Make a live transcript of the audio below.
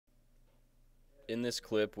In this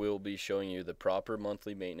clip, we will be showing you the proper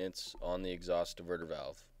monthly maintenance on the exhaust diverter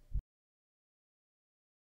valve.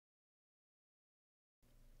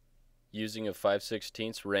 Using a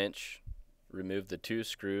 5/16 wrench, remove the 2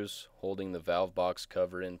 screws holding the valve box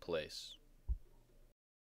cover in place.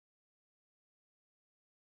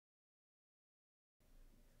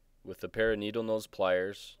 With a pair of needle nose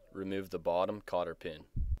pliers, remove the bottom cotter pin.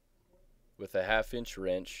 With a 1/2-inch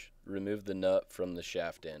wrench, remove the nut from the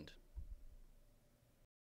shaft end.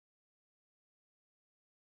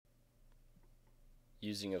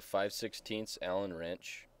 Using a 5/16 Allen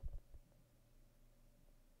wrench,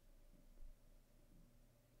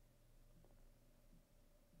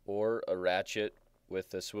 or a ratchet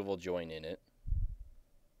with a swivel joint in it,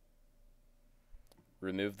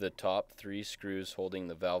 remove the top 3 screws holding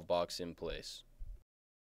the valve box in place.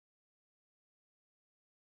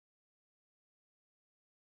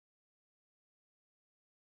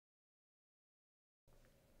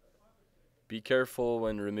 Be careful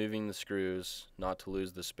when removing the screws not to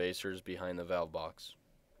lose the spacers behind the valve box.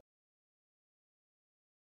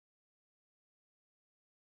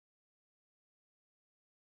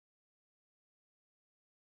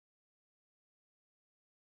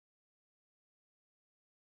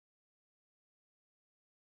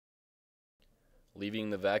 Leaving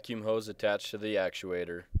the vacuum hose attached to the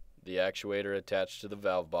actuator attached to the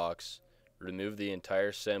valve box, remove the entire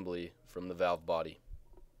assembly from the valve body.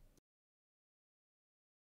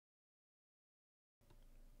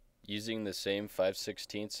 Using the same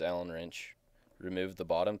 5/16 Allen wrench, remove the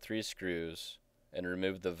bottom 3 screws and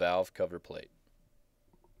remove the valve cover plate.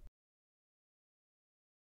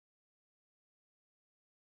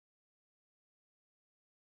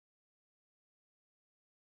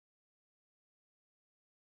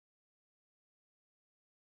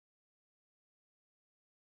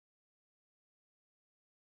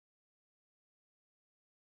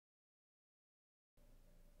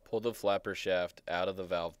 Pull the flapper shaft out of the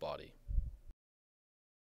valve body.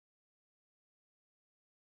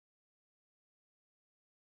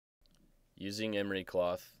 Using emery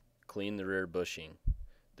cloth, clean the rear bushing.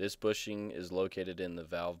 This bushing is located in the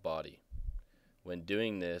valve body. When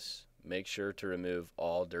doing this, make sure to remove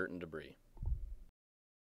all dirt and debris.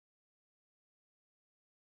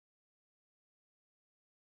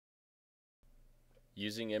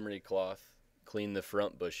 Using emery cloth, clean the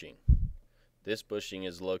front bushing. This bushing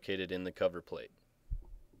is located in the cover plate.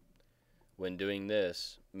 When doing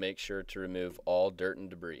this, make sure to remove all dirt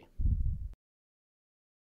and debris.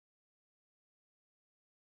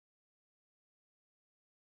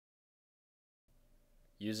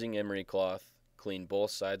 Using emery cloth, clean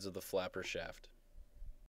both sides of the flapper shaft.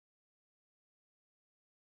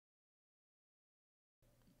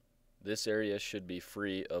 This area should be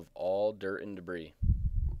free of all dirt and debris.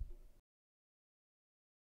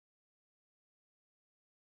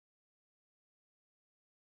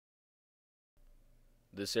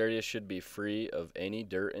 This area should be free of any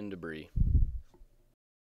dirt and debris.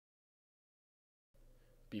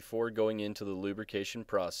 Before going into the lubrication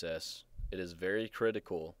process, it is very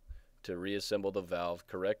critical to reassemble the valve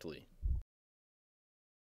correctly.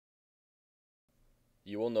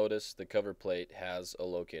 You will notice the cover plate has a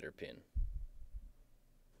locator pin.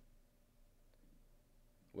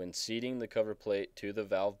 When seating the cover plate to the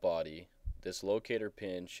valve body, this locator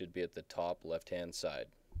pin should be at the top left-hand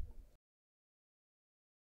side.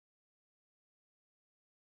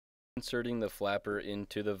 Inserting the flapper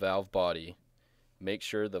into the valve body, make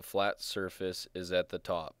sure the flat surface is at the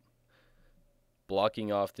top,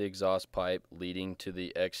 blocking off the exhaust pipe leading to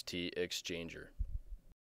the XT exchanger.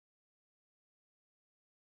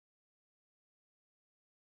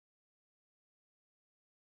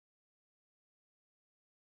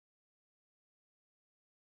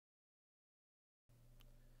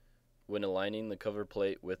 When aligning the cover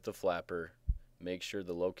plate with the flapper, make sure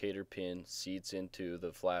the locator pin seats into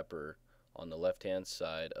the flapper on the left-hand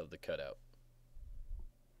side of the cutout.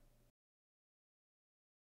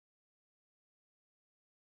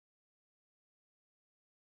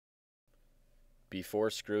 Before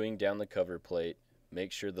screwing down the cover plate,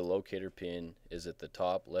 make sure the locator pin is at the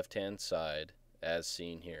top left-hand side as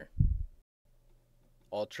seen here.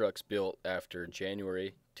 All trucks built after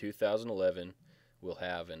January 2011 will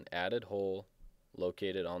have an added hole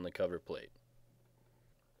located on the cover plate.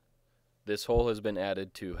 This hole has been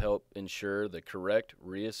added to help ensure the correct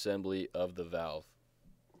reassembly of the valve.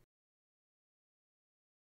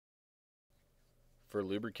 For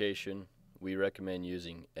lubrication, we recommend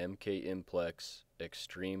using MK Implex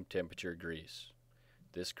Extreme Temperature Grease.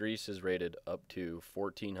 This grease is rated up to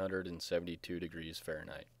 1472 degrees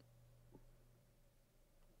Fahrenheit.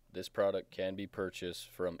 This product can be purchased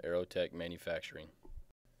from Aero Manufacturing.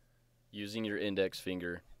 Using your index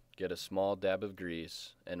finger, get a small dab of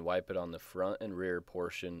grease and wipe it on the front and rear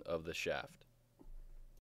portion of the shaft.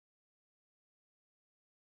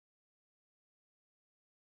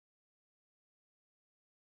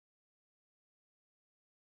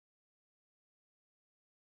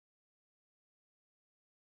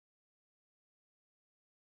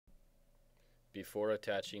 Before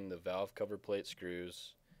attaching the valve cover plate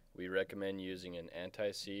screws, we recommend using an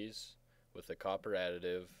anti-seize with a copper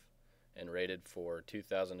additive and rated for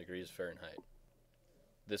 2000 degrees Fahrenheit.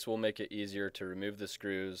 This will make it easier to remove the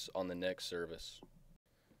screws on the next service.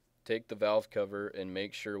 Take the valve cover and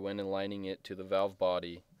make sure when aligning it to the valve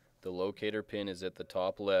body, the locator pin is at the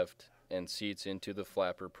top left and seats into the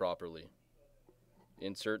flapper properly.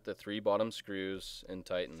 Insert the 3 bottom screws and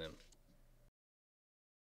tighten them.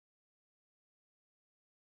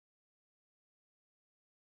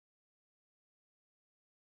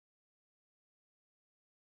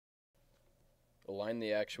 Align the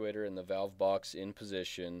actuator and the valve box in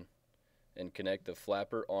position and connect the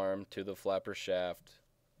flapper arm to the flapper shaft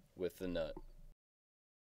with the nut.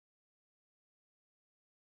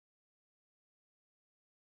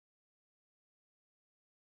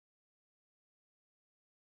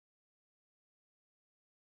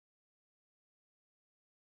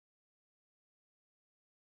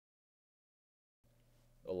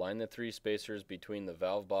 Align the 3 spacers between the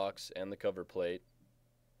valve box and the cover plate.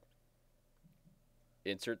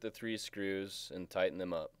 Insert the 3 screws and tighten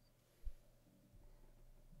them up.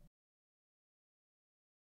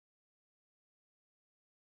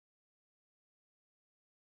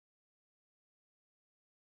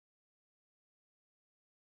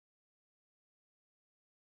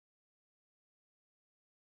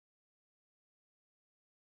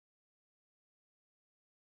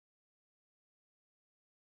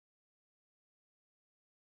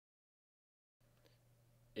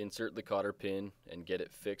 Insert the cotter pin and get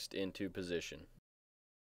it fixed into position.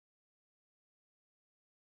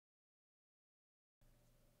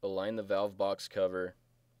 Align the valve box cover,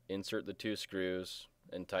 insert the 2 screws,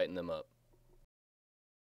 and tighten them up.